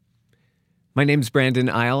My name's Brandon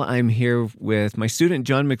Isle. I'm here with my student,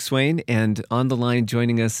 John McSwain, and on the line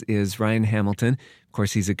joining us is Ryan Hamilton. Of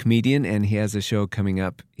course, he's a comedian, and he has a show coming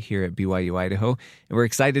up here at BYU Idaho. And we're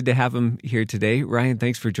excited to have him here today. Ryan,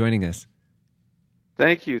 thanks for joining us.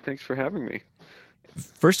 Thank you. Thanks for having me.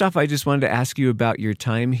 First off, I just wanted to ask you about your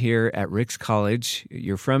time here at Ricks College.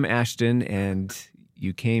 You're from Ashton, and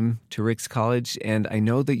you came to Ricks College, and I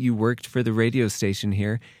know that you worked for the radio station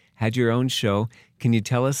here, had your own show. Can you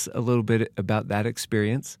tell us a little bit about that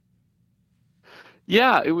experience?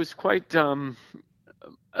 Yeah, it was quite a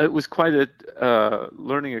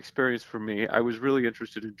learning experience for me. I was really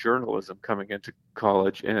interested in journalism coming into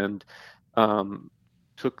college, and um,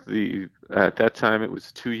 took at that time it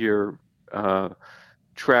was a 2 year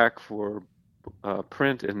track for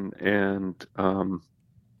print and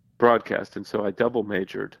broadcast, and so I double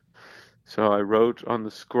majored. So I wrote on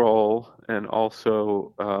the scroll and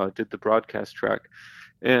also did the broadcast track.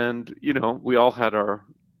 And we all had our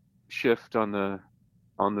shift on the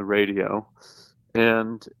radio,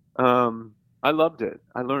 and I loved it.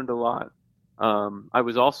 I learned a lot. I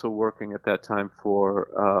was also working at that time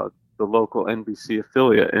for the local NBC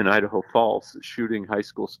affiliate in Idaho Falls, shooting high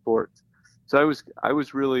school sports. So I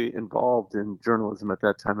was really involved in journalism at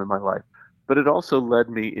that time in my life. But it also led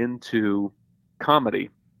me into comedy,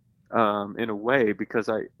 in a way, because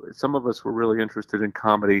I some of us were really interested in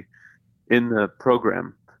comedy in the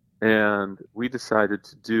program, and we decided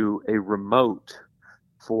to do a remote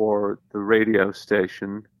for the radio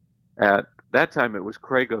station. At that time, it was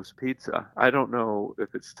Krago's Pizza. I don't know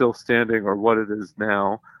if it's still standing or what it is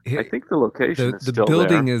now. I It, think the location is the still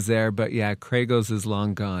building there. is there, but yeah, Krago's is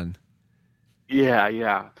long gone. Yeah,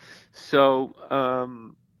 yeah. So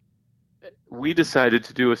we decided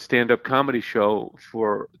to do a stand-up comedy show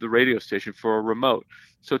for the radio station for a remote.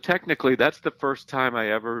 So technically, that's the first time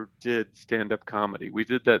I ever did stand-up comedy. We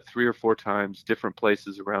did that 3 or 4 times, different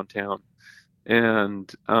places around town,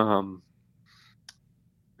 and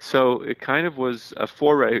so it kind of was a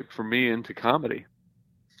foray for me into comedy.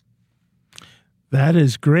 That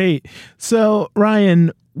is great. So,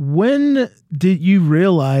 Ryan, when did you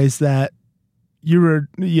realize that you were,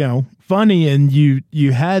 funny and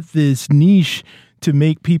you had this niche to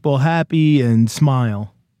make people happy and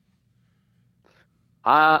smile?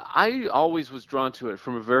 I always was drawn to it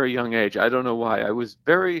from a very young age. I don't know why. I was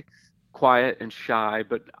very quiet and shy,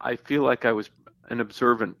 but I feel like I was an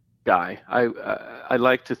observant guy. I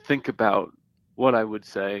like to think about what I would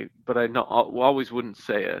say, but always wouldn't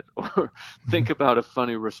say it or think about a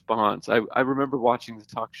funny response. I remember watching the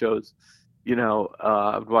talk shows.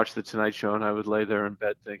 I would watch the Tonight Show, and I would lay there in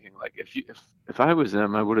bed thinking, like, if I was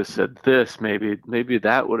them, I would have said this. Maybe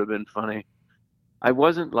that would have been funny. I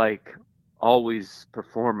wasn't like always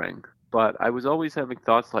performing, but I was always having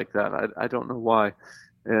thoughts like that. I don't know why,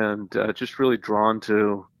 and just really drawn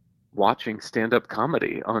to watching stand-up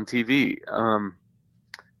comedy on TV.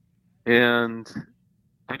 And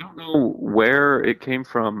I don't know where it came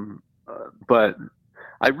from, but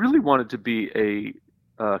I really wanted to be a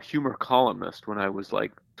humor columnist when I was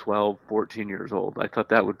like 12, 14 years old. I thought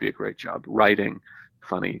that would be a great job, writing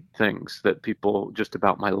funny things that people just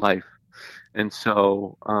about my life. And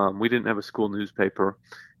so we didn't have a school newspaper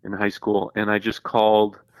in high school, and I just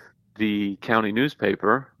called the county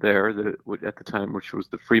newspaper there at the time, which was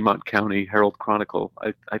the Fremont County Herald Chronicle.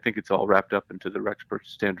 I think it's all wrapped up into the Rexburg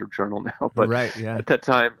Standard Journal now, but Right, yeah. at that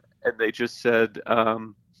time, and they just said,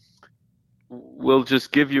 "We'll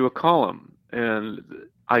just give you a column." And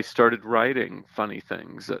I started writing funny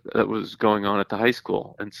things that was going on at the high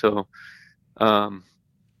school, and so. Um,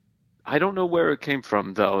 I don't know where it came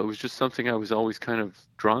from, though. It was just something I was always kind of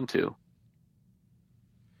drawn to.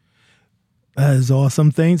 That is awesome.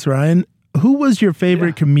 Thanks, Ryan. Who was your Yeah.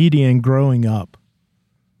 favorite comedian growing up?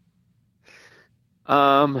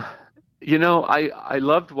 Um, I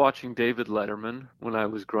loved watching David Letterman when I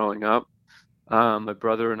was growing up. My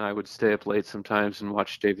brother and I would stay up late sometimes and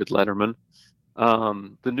watch David Letterman.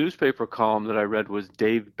 The newspaper column that I read was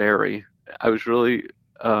Dave Barry. I was really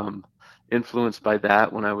influenced by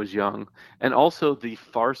that when I was young. And also the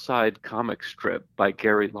Far Side comic strip by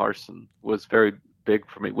Gary Larson was very big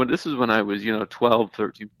for me. This is when I was, 12,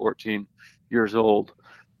 13, 14 years old.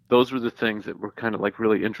 Those were the things that were kind of like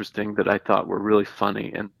really interesting that I thought were really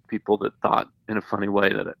funny, and people that thought in a funny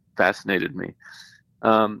way that it fascinated me.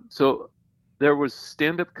 So there was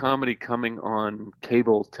stand-up comedy coming on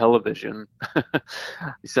cable television. You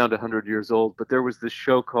sound 100 years old, but there was this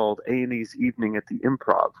show called A&E's Evening at the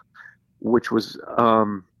Improv, which was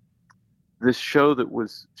this show that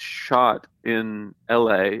was shot in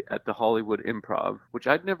LA at the Hollywood Improv, which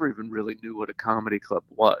I'd never even really knew what a comedy club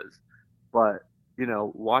was. But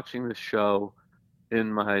watching the show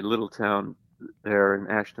in my little town there in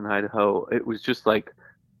Ashton, Idaho, it was just like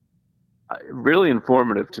really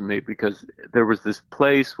informative to me because there was this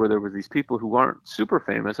place where there were these people who aren't super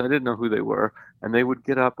famous. I didn't know who they were, and they would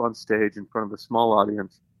get up on stage in front of a small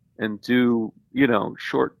audience and do,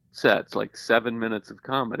 short sets, like 7 minutes of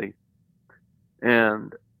comedy.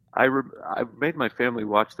 And I made my family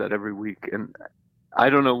watch that every week, and I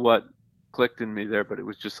don't know what clicked in me there, but it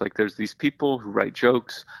was just like there's these people who write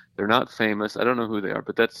jokes. They're not famous. I don't know who they are,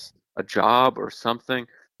 but that's a job or something.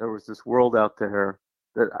 There was this world out there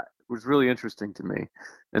that was really interesting to me.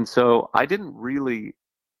 And so I didn't really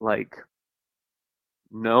like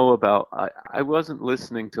know about I wasn't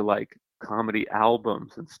listening to like comedy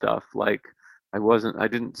albums and stuff. Like I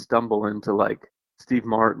didn't stumble into like Steve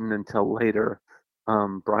Martin until later,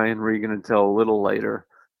 Brian Regan until a little later.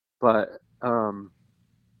 But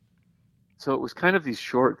so it was kind of these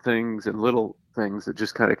short things and little things that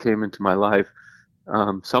just kind of came into my life.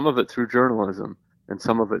 Some of it through journalism and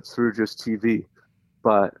some of it through just TV.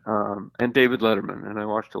 But and David Letterman, and I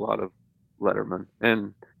watched a lot of Letterman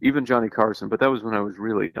and even Johnny Carson, but that was when I was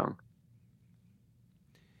really young.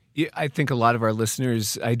 Yeah, I think a lot of our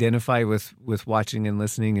listeners identify with watching and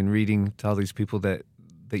listening and reading to all these people that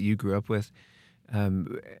you grew up with.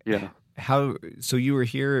 Yeah. So you were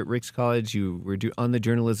here at Ricks College, you were on the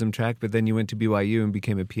journalism track, but then you went to BYU and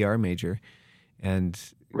became a PR major and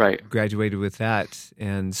right. graduated with that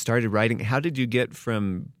and started writing. How did you get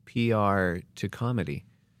from PR to comedy?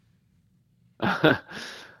 I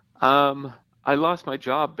lost my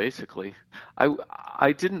job basically.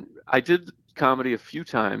 I did comedy a few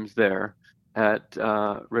times there at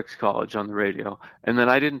Ricks College on the radio, and then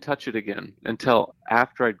I didn't touch it again until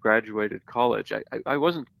after I'd graduated college. I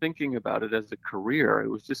wasn't thinking about it as a career. It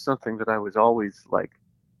was just something that I was always like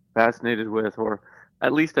fascinated with, or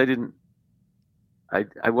at least I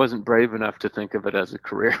wasn't brave enough to think of it as a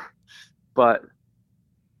career. But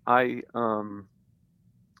I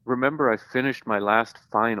remember I finished my last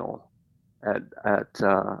final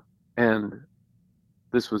and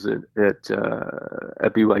this was at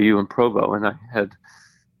BYU in Provo, and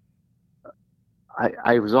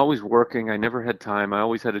I was always working. I never had time. I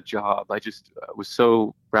always had a job. I just was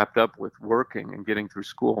so wrapped up with working and getting through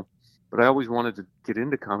school, but I always wanted to get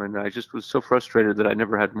into comedy. And I just was so frustrated that I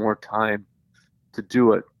never had more time to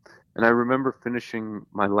do it. And I remember finishing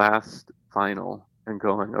my last final and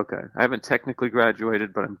going, okay, I haven't technically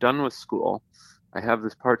graduated, but I'm done with school. I have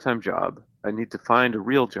this part-time job. I need to find a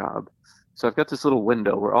real job. So I've got this little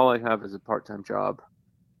window where all I have is a part-time job.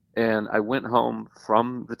 And I went home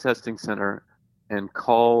from the testing center and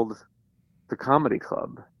called the comedy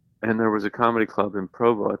club. And there was a comedy club in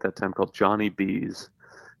Provo at that time called Johnny B's.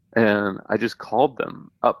 And I just called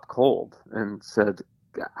them up cold and said,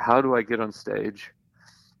 how do I get on stage?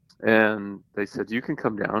 And they said, you can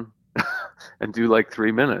come down and do like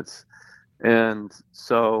 3 minutes. And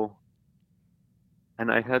so,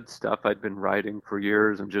 and I had stuff I'd been writing for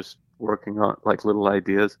years and just working on like little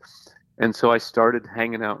ideas. And so I started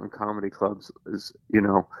hanging out in comedy clubs,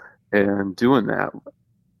 and doing that.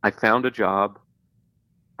 I found a job.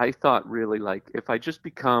 I thought really like if I just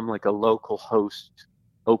become like a local host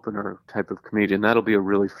opener type of comedian, that'll be a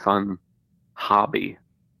really fun hobby.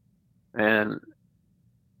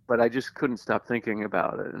 But I just couldn't stop thinking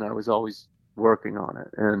about it, and I was always working on it.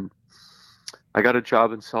 And I got a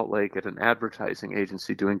job in Salt Lake at an advertising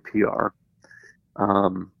agency doing PR.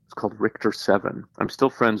 It's called Richter 7. I'm still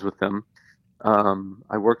friends with them.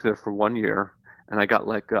 I worked there for 1 year, and I got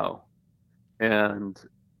let go. And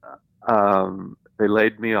they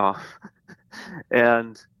laid me off.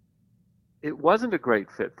 And it wasn't a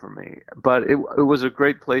great fit for me, but it was a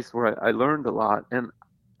great place where I learned a lot. And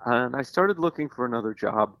I started looking for another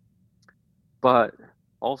job, but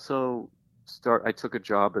also I took a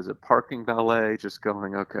job as a parking valet, just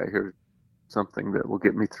going, okay, here's something that will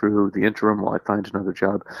get me through the interim while I find another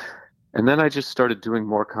job. And then I just started doing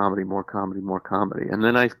more comedy. And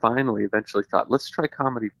then I eventually thought, let's try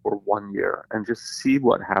comedy for 1 year and just see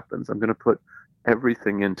what happens. I'm going to put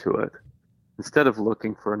everything into it. Instead of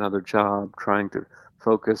looking for another job, trying to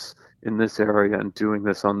focus in this area and doing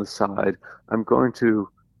this on the side, I'm going to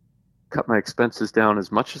cut my expenses down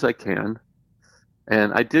as much as I can.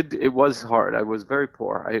 And I did. It was hard. I was very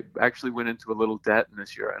poor. I actually went into a little debt in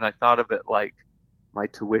this year, and I thought of it like my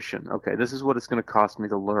tuition. Okay, this is what it's going to cost me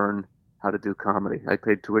to learn how to do comedy. I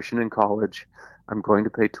paid tuition in college. I'm going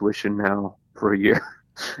to pay tuition now for a year,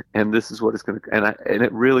 and this is what it's going to. And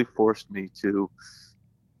it really forced me to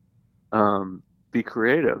be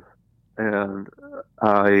creative, and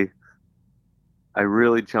I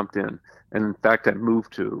really jumped in. And in fact, I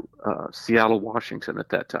moved to Seattle, Washington at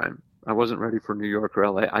that time. I wasn't ready for New York or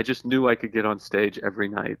LA. I just knew I could get on stage every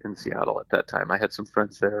night in Seattle at that time. I had some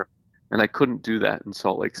friends there, and I couldn't do that in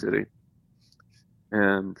Salt Lake City.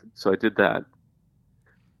 And so I did that.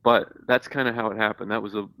 But that's kind of how it happened. That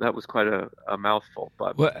was quite a mouthful.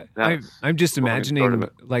 But Well, I'm just imagining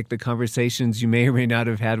like the conversations you may or may not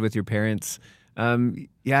have had with your parents.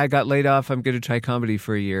 Yeah, I got laid off. I'm going to try comedy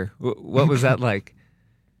for a year. What was that like?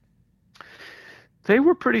 They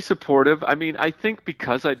were pretty supportive. I mean, I think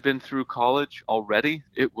because I'd been through college already,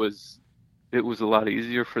 it was a lot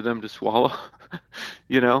easier for them to swallow,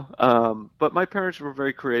 you know. But my parents were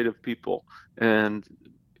very creative people, and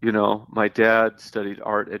you know, my dad studied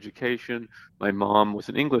art education. My mom was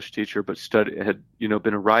an English teacher, but had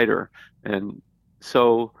been a writer, and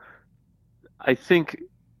so I think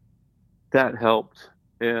that helped.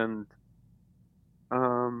 And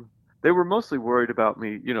they were mostly worried about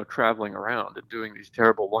me, traveling around and doing these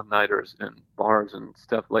terrible one-nighters in bars and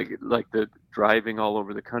stuff. Like the driving all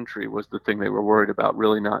over the country was the thing they were worried about.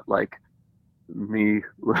 Really, not like me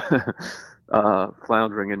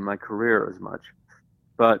floundering in my career as much.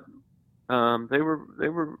 But they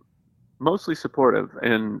were mostly supportive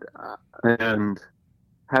and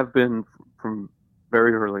have been from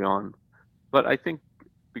very early on. But I think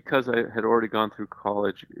because I had already gone through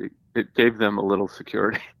college, it gave them a little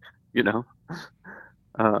security, you know.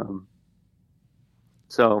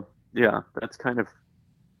 So yeah, that's kind of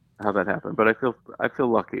how that happened. But I feel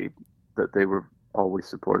lucky that they were always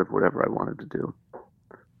supportive of whatever I wanted to do.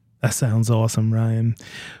 That sounds awesome, Ryan.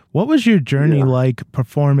 What was your journey like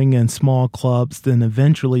performing in small clubs, then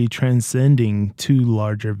eventually transcending to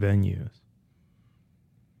larger venues?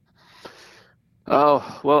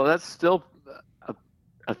 Oh, well, that's still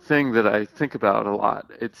a thing that I think about a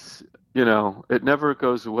lot. It's, it never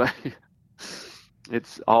goes away.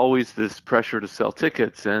 It's always this pressure to sell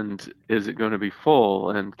tickets, and is it going to be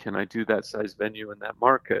full, and can I do that size venue in that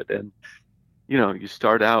market? And, you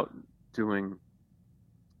start out doing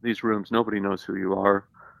these rooms, nobody knows who you are.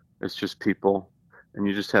 It's just people, and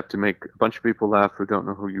you just have to make a bunch of people laugh who don't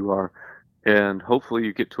know who you are. And hopefully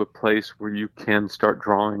you get to a place where you can start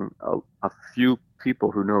drawing a few people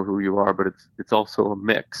who know who you are, but it's also a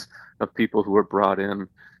mix of people who are brought in.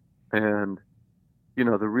 And,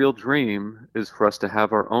 the real dream is for us to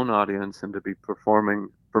have our own audience and to be performing,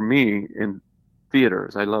 for me, in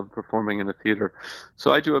theaters. I love performing in a theater.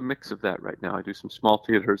 So I do a mix of that right now. I do some small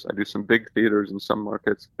theaters. I do some big theaters in some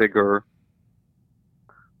markets, bigger.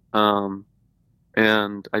 And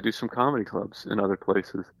I do some comedy clubs in other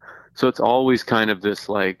places. So it's always kind of this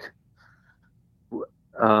like,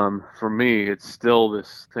 for me, it's still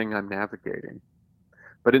this thing I'm navigating.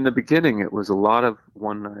 But in the beginning, it was a lot of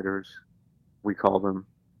one-nighters, we call them,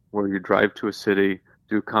 where you drive to a city,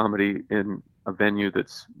 do comedy in a venue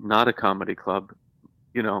that's not a comedy club,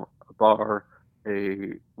 a bar,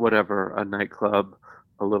 a nightclub,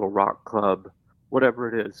 a little rock club, whatever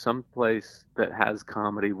it is, some place that has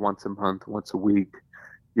comedy once a month, once a week,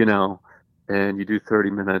 and you do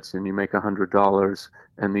 30 minutes and you make $100,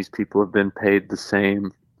 and these people have been paid the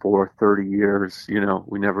same for 30 years,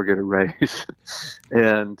 we never get a raise.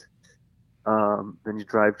 And then you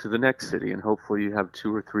drive to the next city, and hopefully you have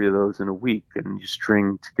 2 or 3 of those in a week, and you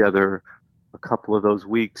string together a couple of those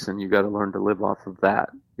weeks, and you got to learn to live off of that,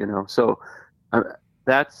 So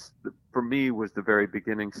that's, for me, was the very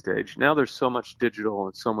beginning stage. Now there's so much digital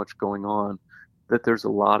and so much going on that there's a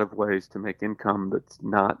lot of ways to make income that's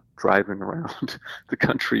not driving around the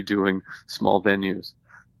country doing small venues.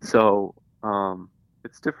 So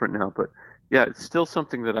it's different now, but yeah, it's still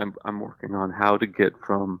something that I'm working on, how to get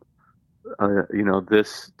from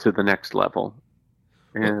this to the next level.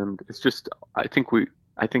 And it's just, I think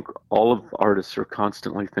all of artists are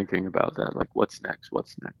constantly thinking about that, like what's next.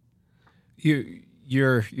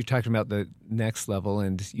 You're talking about the next level,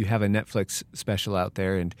 and you have a Netflix special out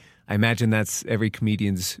there, and I imagine that's every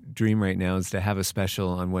comedian's dream right now, is to have a special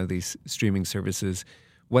on one of these streaming services.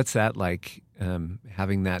 What's that like,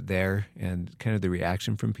 having that there, and kind of the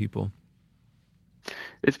reaction from people?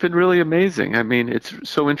 It's been really amazing. I mean, it's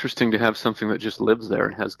so interesting to have something that just lives there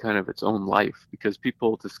and has kind of its own life, because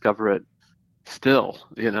people discover it still,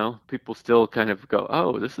 people still kind of go,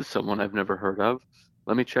 oh, this is someone I've never heard of.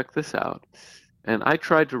 Let me check this out. And I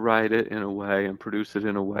tried to write it in a way and produce it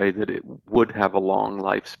in a way that it would have a long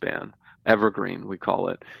lifespan. Evergreen, we call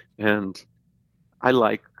it. And I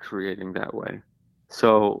like creating that way.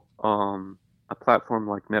 So a platform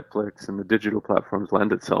like Netflix and the digital platforms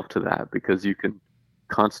lend itself to that, because you can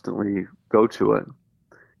constantly go to it.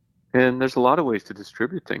 And there's a lot of ways to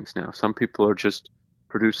distribute things now. Some people are just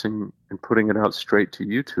producing and putting it out straight to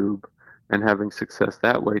YouTube, and having success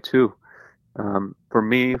that way too. For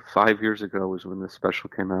me, 5 years ago was when this special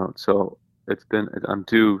came out. So I'm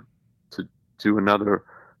due to do another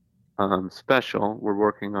special. We're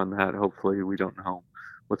working on that. Hopefully, we don't know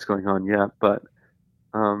what's going on yet. But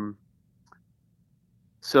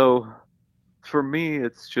so for me,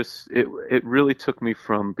 it's just it really took me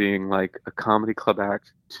from being like a comedy club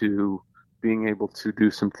act to being able to do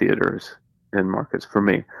some theaters in markets for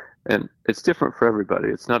me. And it's different for everybody.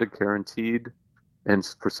 It's not a guaranteed. And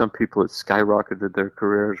for some people, it's skyrocketed their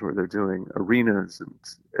careers where they're doing arenas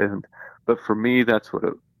but for me, that's what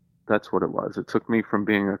it was. It took me from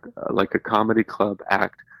being like a comedy club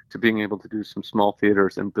act to being able to do some small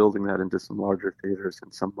theaters and building that into some larger theaters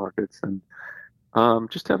in some markets, and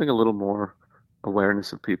just having a little more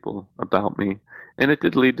awareness of people about me. And it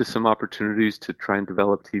did lead to some opportunities to try and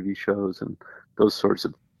develop TV shows and those sorts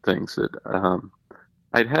of things that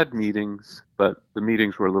I'd had meetings, but the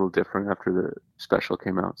meetings were a little different after the special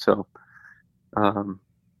came out. So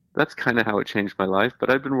that's kind of how it changed my life. But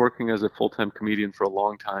I'd been working as a full-time comedian for a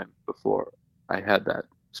long time before I had that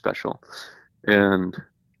special. And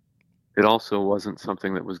it also wasn't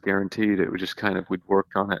something that was guaranteed. It was just kind of, we'd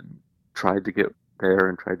worked on it and tried to get there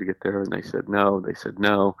and tried to get there. And they said no. They said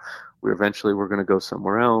no. We eventually were going to go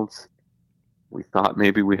somewhere else. We thought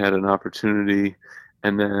maybe we had an opportunity.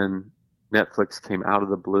 And then Netflix came out of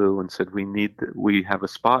the blue and said, we have a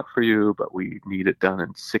spot for you, but we need it done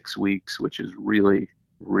in 6 weeks, which is really,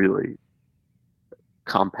 really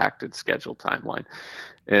compacted schedule timeline.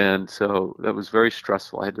 And so that was very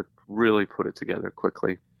stressful. I had to really put it together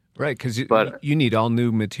quickly. Right, because you need all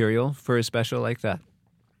new material for a special like that.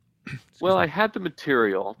 Well, I had the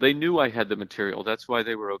material. They knew I had the material. That's why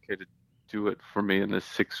they were okay to do it for me in the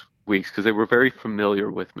 6 weeks, because they were very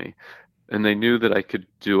familiar with me and they knew that I could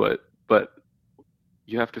do it. But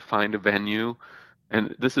you have to find a venue,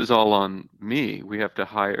 and this is all on me. We have to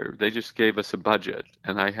hire. They just gave us a budget,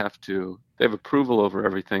 and they have approval over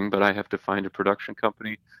everything, but I have to find a production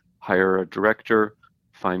company, hire a director,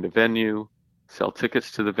 find a venue, sell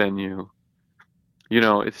tickets to the venue.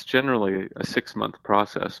 It's generally a 6-month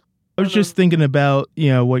process. I was just thinking about,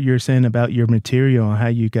 what you're saying about your material and how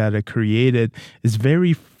you got it created is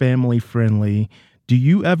very family friendly. Do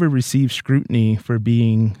you ever receive scrutiny for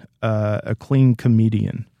being a clean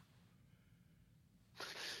comedian?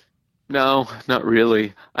 No, not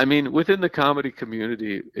really. I mean, within the comedy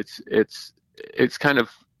community, it's kind of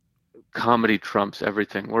comedy trumps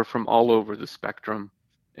everything. We're from all over the spectrum,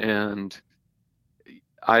 and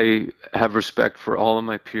I have respect for all of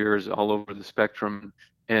my peers all over the spectrum,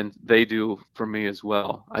 and they do for me as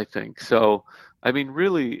well, I think. So, I mean,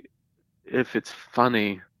 really, if it's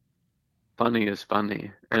funny is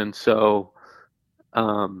funny. And so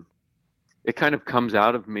it kind of comes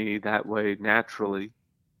out of me that way naturally.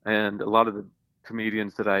 And a lot of the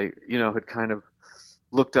comedians that I, had kind of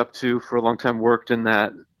looked up to for a long time worked in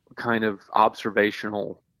that kind of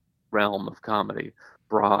observational realm of comedy,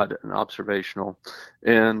 broad and observational.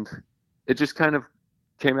 And it just kind of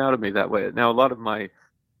came out of me that way. Now, a lot of my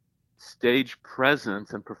stage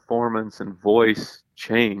presence and performance and voice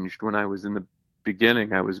changed when I was in the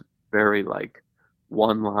beginning. I was very like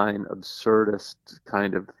one-line absurdist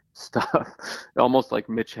kind of stuff, almost like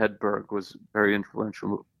Mitch Hedberg was very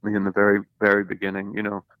influential in the very, very beginning.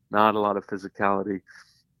 Not a lot of physicality.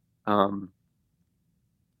 So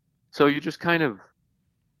you just kind of,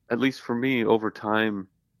 at least for me, over time,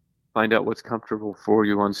 find out what's comfortable for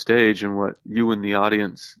you on stage and what you and the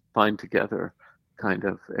audience find together, kind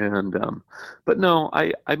of. And but no,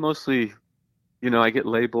 I mostly, I get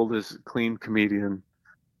labeled as clean comedian.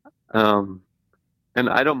 And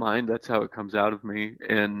I don't mind. That's how it comes out of me.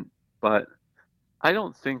 But I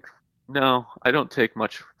don't take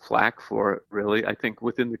much flack for it, really. I think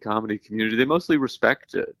within the comedy community, they mostly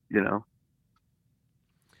respect it,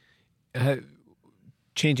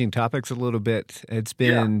 Changing topics a little bit. It's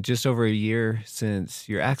been just over a year since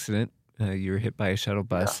your accident. You were hit by a shuttle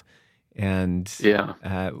bus. Yeah.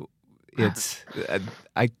 And it's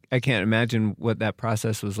I can't imagine what that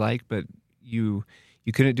process was like, but you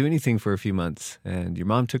couldn't do anything for a few months, and your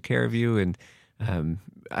mom took care of you. And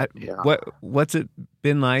what's it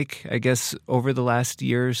been like, I guess, over the last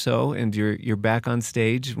year or so? And you're back on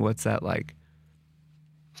stage. What's that like?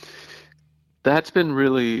 That's been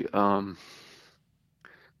really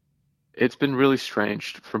it's been really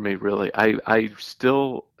strange for me, really. I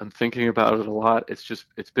still am thinking about it a lot.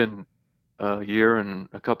 It's been a year and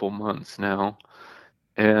a couple months now,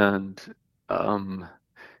 and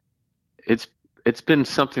it's been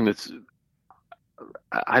something that's,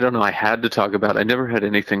 I don't know, I had to talk about. I never had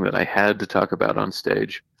anything that I had to talk about on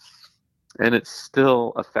stage. and it's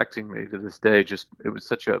still affecting me to this day. Just it was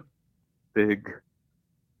such a big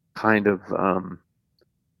kind of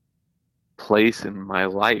place in my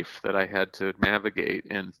life that I had to navigate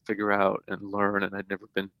and figure out and learn.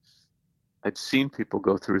 And I'd seen people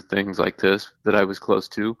go through things like this that I was close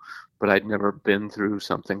to, but I'd never been through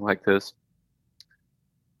something like this.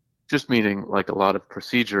 Just meaning like a lot of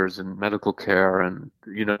procedures and medical care and,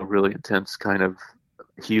 really intense kind of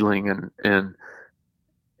healing and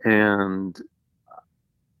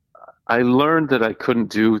I learned that I couldn't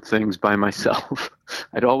do things by myself.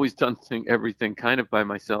 I'd always done everything kind of by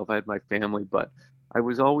myself. I had my family, but I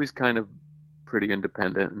was always kind of pretty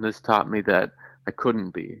independent. And this taught me that I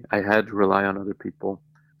couldn't be. I had to rely on other people.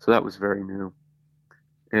 So that was very new.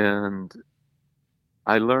 And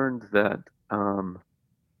I learned that,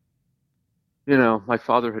 my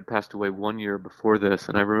father had passed away 1 year before this.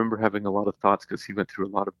 And I remember having a lot of thoughts because he went through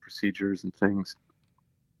a lot of procedures and things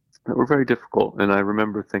that were very difficult. And I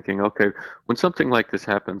remember thinking, okay, when something like this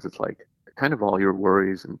happens, it's like kind of all your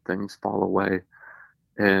worries and things fall away.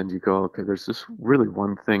 And you go, okay, there's this really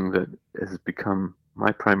one thing that has become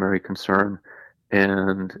my primary concern.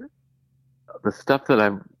 And the stuff that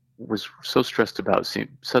I was so stressed about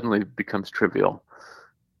suddenly becomes trivial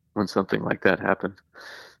when something like that happens.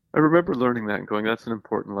 I remember learning that and going, that's an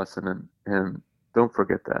important lesson, and don't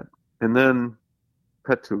forget that. And then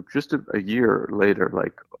cut to just a year later,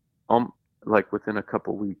 like within a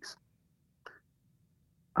couple weeks,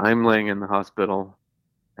 I'm laying in the hospital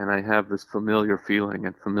and I have this familiar feeling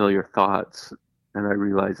and familiar thoughts. And I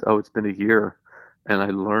realize, oh, it's been a year and I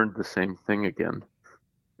learned the same thing again.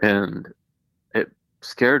 And it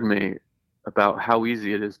scared me about how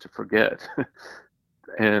easy it is to forget.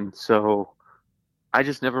 And so I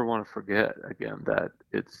just never want to forget again that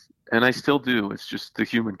and I still do. It's just the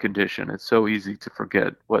human condition. It's so easy to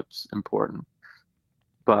forget what's important.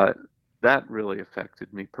 But that really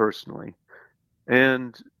affected me personally.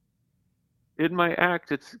 And in my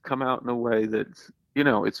act, it's come out in a way that's,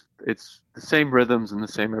 it's the same rhythms and the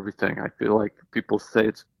same everything. I feel like people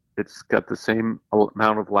say it's got the same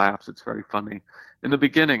amount of laughs. It's very funny. In the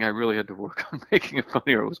beginning, I really had to work on making it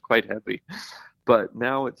funnier. It was quite heavy. But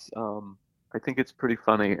now I think it's pretty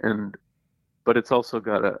funny. But it's also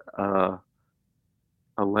got a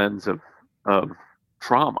lens of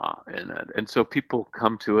trauma in it. And so people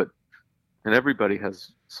come to it, and everybody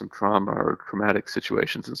has some trauma or traumatic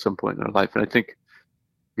situations at some point in their life. And I think,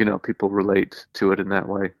 people relate to it in that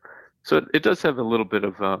way. So it does have a little bit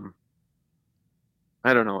of,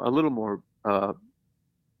 I don't know, a little more of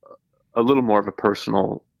a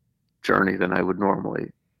personal journey than I would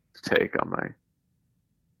normally take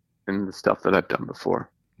in the stuff that I've done before.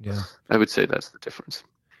 Yeah. I would say that's the difference.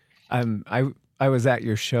 I was at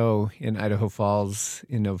your show in Idaho Falls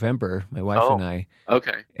in November, my wife and I.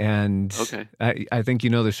 Okay. And okay. I think you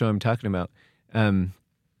know the show I'm talking about.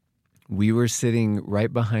 We were sitting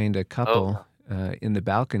right behind a couple in the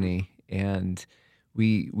balcony, and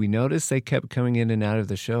we noticed they kept coming in and out of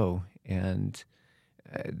the show. And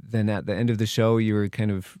then at the end of the show, you were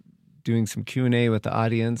kind of doing some Q&A with the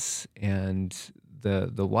audience, and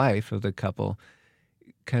the wife of the couple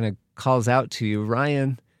kind of calls out to you,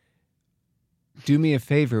 Ryan, do me a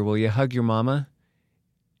favor, will you hug your mama?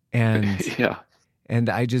 And yeah. And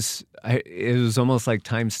it was almost like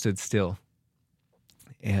time stood still.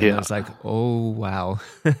 And I was like, oh, wow,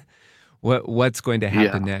 what's going to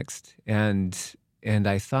happen next? And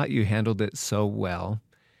I thought you handled it so well.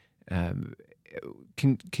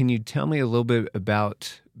 Can you tell me a little bit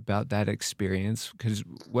about that experience? Because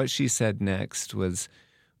what she said next was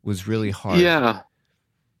really hard. Yeah,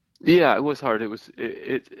 it was hard.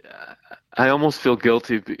 I almost feel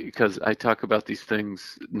guilty because I talk about these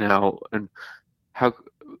things now and how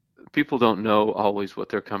people don't know always what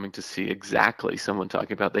they're coming to see exactly. Someone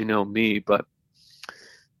talking about, they know me, but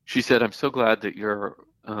she said, I'm so glad that your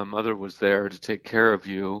mother was there to take care of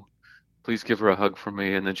you. Please give her a hug for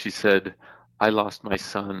me. And then she said, I lost my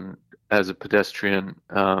son as a pedestrian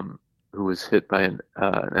who was hit by an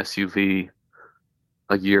SUV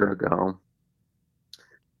a year ago.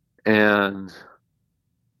 And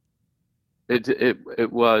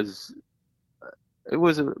it was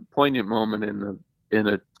a poignant moment in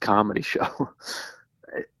a comedy show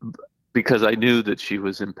because I knew that she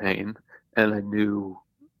was in pain, and I knew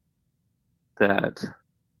that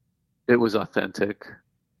it was authentic,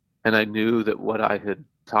 and I knew that what I had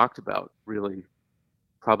talked about really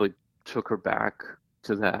probably took her back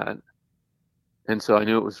to that, and so I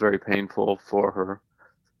knew it was very painful for her.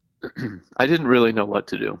 I didn't really know what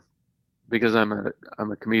to do because I'm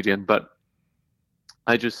a comedian, but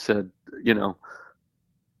I just said,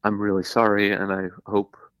 I'm really sorry, and I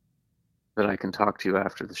hope that I can talk to you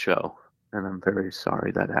after the show, and I'm very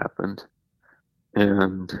sorry that happened.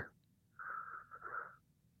 And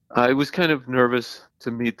I was kind of nervous to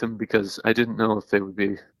meet them because I didn't know if they would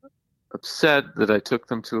be upset that I took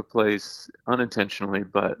them to a place unintentionally,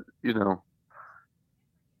 but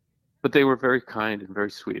but they were very kind and very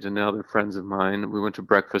sweet, and now they're friends of mine. We went to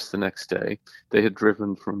breakfast the next day. They had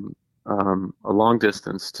driven from a long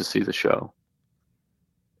distance to see the show,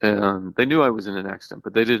 and they knew I was in an accident,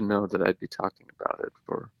 but they didn't know that I'd be talking about it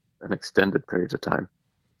for an extended period of time.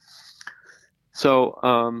 So,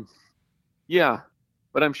 yeah,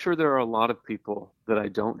 but I'm sure there are a lot of people that I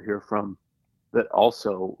don't hear from that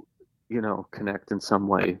also, connect in some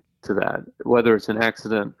way to that, whether it's an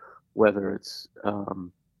accident, whether it's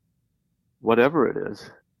whatever it is.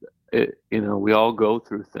 We all go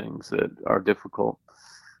through things that are difficult.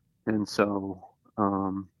 And so,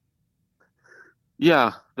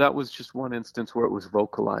 yeah, that was just one instance where it was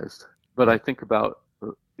vocalized. But I think about,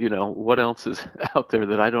 what else is out there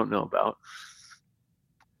that I don't know about.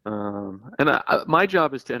 And my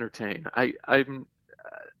job is to entertain.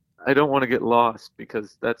 I don't want to get lost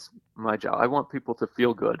because that's my job. I want people to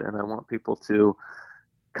feel good, and I want people to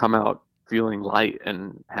come out feeling light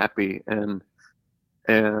and happy,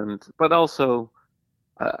 but also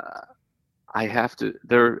I have to.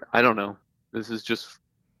 I don't know. This is just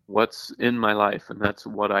what's in my life, and that's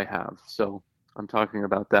what I have. So I'm talking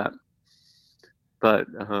about that. But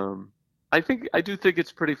I do think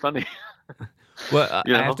it's pretty funny. Well, I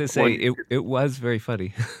have to say, it was very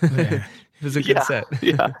funny. Yeah. It was a good set.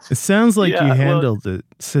 Yeah. It sounds like you handled the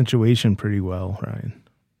situation pretty well, Ryan.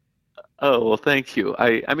 Oh, well, thank you.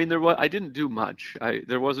 I mean, I didn't do much.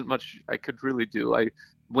 There wasn't much I could really do. I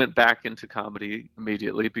went back into comedy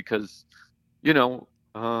immediately because, that's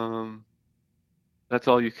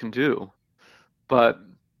all you can do.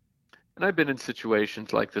 And I've been in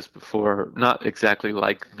situations like this before, not exactly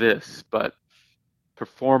like this, but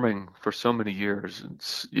performing for so many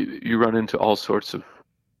years, you run into all sorts of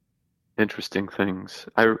interesting things.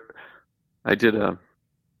 I did a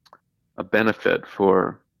benefit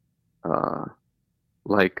for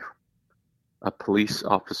like a police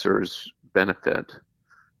officer's benefit,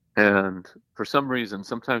 and for some reason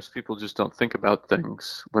sometimes people just don't think about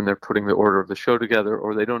things when they're putting the order of the show together,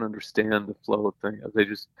 or they don't understand the flow of things.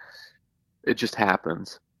 It just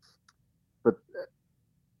happens. But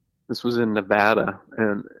this was in Nevada,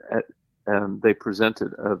 and they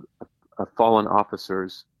presented a fallen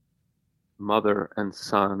officer's mother and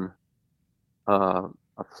son a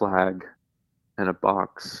flag and a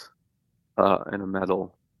box and a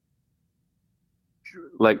medal,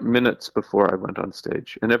 like minutes before I went on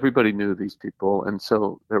stage. And everybody knew these people, and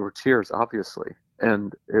so there were tears, obviously.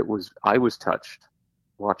 And I was touched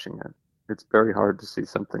watching it. It's very hard to see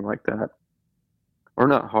something like that. Or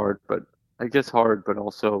not hard, but I guess hard, but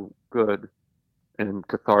also good and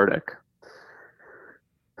cathartic.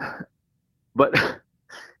 But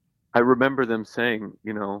I remember them saying,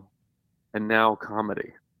 and now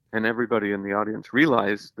comedy. And everybody in the audience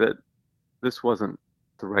realized that this wasn't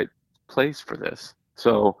the right place for this.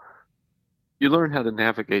 So you learn how to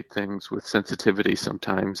navigate things with sensitivity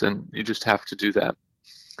sometimes, and you just have to do that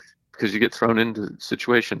because you get thrown into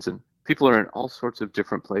situations, and people are in all sorts of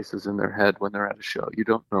different places in their head when they're at a show. You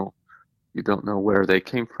don't know where they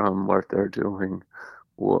came from, what they're doing,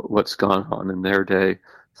 what's gone on in their day.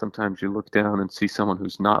 Sometimes you look down and see someone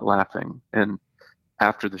who's not laughing, and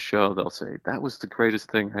after the show they'll say, "That was the greatest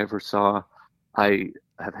thing I ever saw. I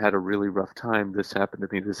have had a really rough time. This happened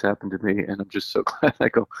to me, and I'm just so glad." I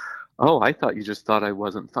go, "Oh, I thought you just thought I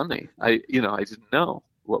wasn't funny. I didn't know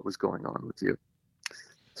what was going on with you."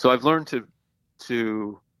 So I've learned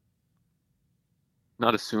to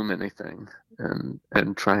not assume anything and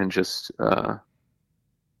try and just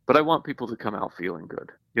but I want people to come out feeling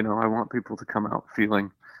good. I want people to come out feeling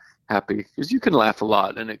happy, because you can laugh a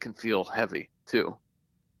lot and it can feel heavy too.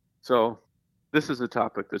 So this is a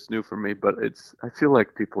topic that's new for me, but I feel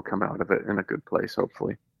like people come out of it in a good place,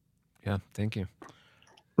 hopefully. Yeah, thank you.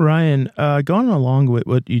 Ryan, going along with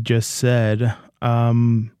what you just said,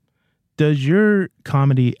 does your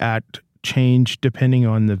comedy act change depending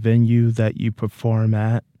on the venue that you perform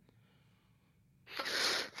at?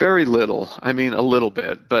 Very little. I mean, a little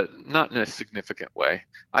bit, but not in a significant way.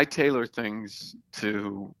 I tailor things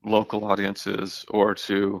to local audiences or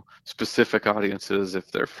to specific audiences if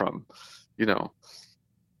they're from,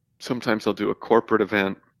 sometimes I'll do a corporate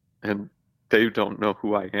event and they don't know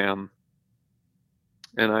who I am.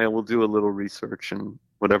 And I will do a little research, and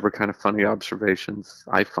whatever kind of funny observations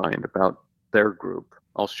I find about their group,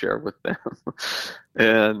 I'll share with them.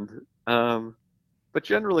 And but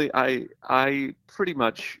generally, I pretty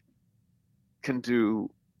much can do,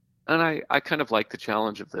 and I kind of like the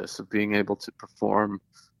challenge of this, of being able to perform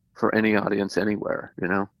for any audience anywhere, you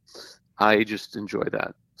know. I just enjoy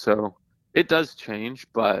that. So it does change,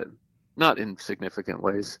 but not in significant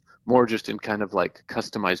ways, more just in kind of like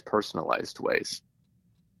customized, personalized ways.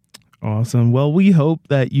 Awesome. Well, we hope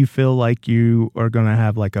that you feel like you are going to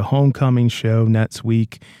have like a homecoming show next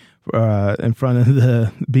week in front of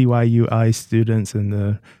the BYUI students and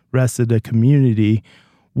the rest of the community.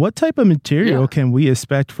 What type of material can we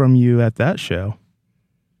expect from you at that show?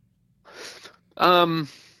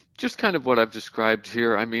 Just kind of what I've described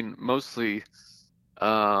here. I mean, mostly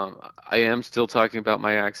I am still talking about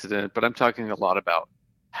my accident, but I'm talking a lot about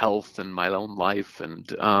health and my own life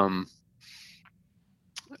and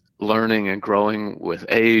learning and growing with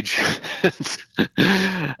age,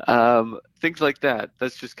 things like that.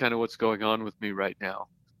 That's just kind of what's going on with me right now.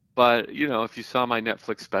 But, you know, if you saw my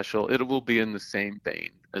Netflix special, it will be in the same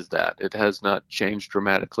vein as that. It has not changed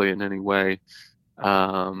dramatically in any way.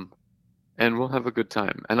 And we'll have a good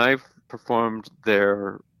time. And I've performed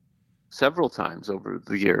there several times over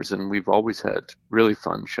the years, and we've always had really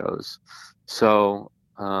fun shows. So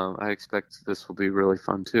I expect this will be really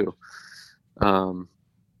fun too. I'm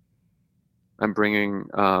bringing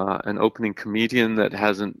an opening comedian that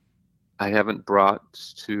I haven't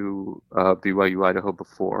brought to BYU Idaho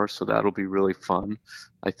before, so that'll be really fun.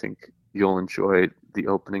 I think you'll enjoy the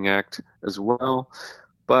opening act as well.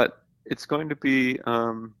 But it's going to be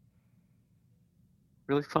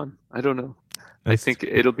really fun. I don't know. I think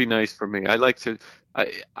it'll be nice for me.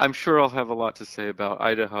 I'm sure I'll have a lot to say about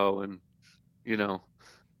Idaho, and, you know,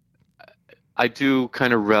 I do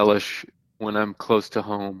kind of relish when I'm close to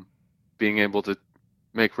home being able to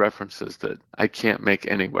make references that I can't make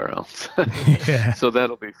anywhere else. Yeah. So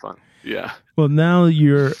that'll be fun. Yeah. Well, now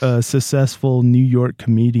you're a successful New York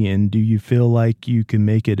comedian. Do you feel like you can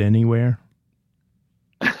make it anywhere?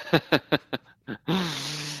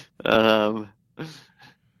 No,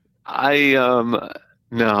 I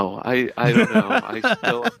don't know. I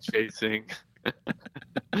still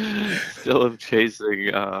am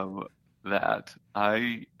chasing that.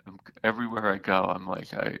 Everywhere I go, I'm like,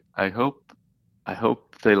 I hope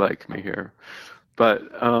they like me here. But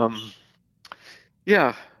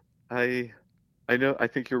yeah, I know. I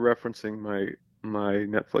think you're referencing my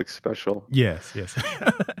Netflix special. Yes. Yes.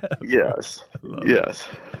 Yeah.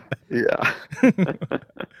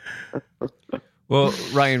 Well,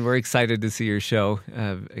 Ryan, we're excited to see your show.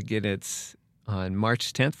 Again, it's on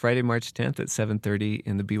March 10th, Friday, March 10th at 7:30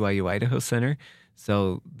 in the BYU Idaho Center.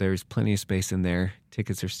 So there's plenty of space in there.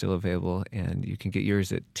 Tickets are still available, and you can get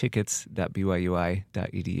yours at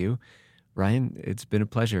tickets.byui.edu. Ryan, it's been a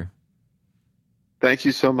pleasure. Thank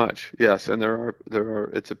you so much. Yes, and there are.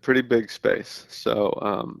 It's a pretty big space,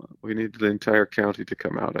 so we need the entire county to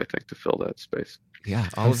come out, I think, to fill that space. Yeah,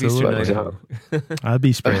 all Absolutely. Of Eastern Idaho. I'll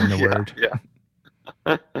be spreading the word. Yeah.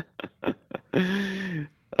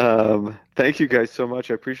 Thank you guys so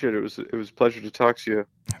much. I appreciate it. It was a pleasure to talk to you.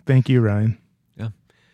 Thank you, Ryan.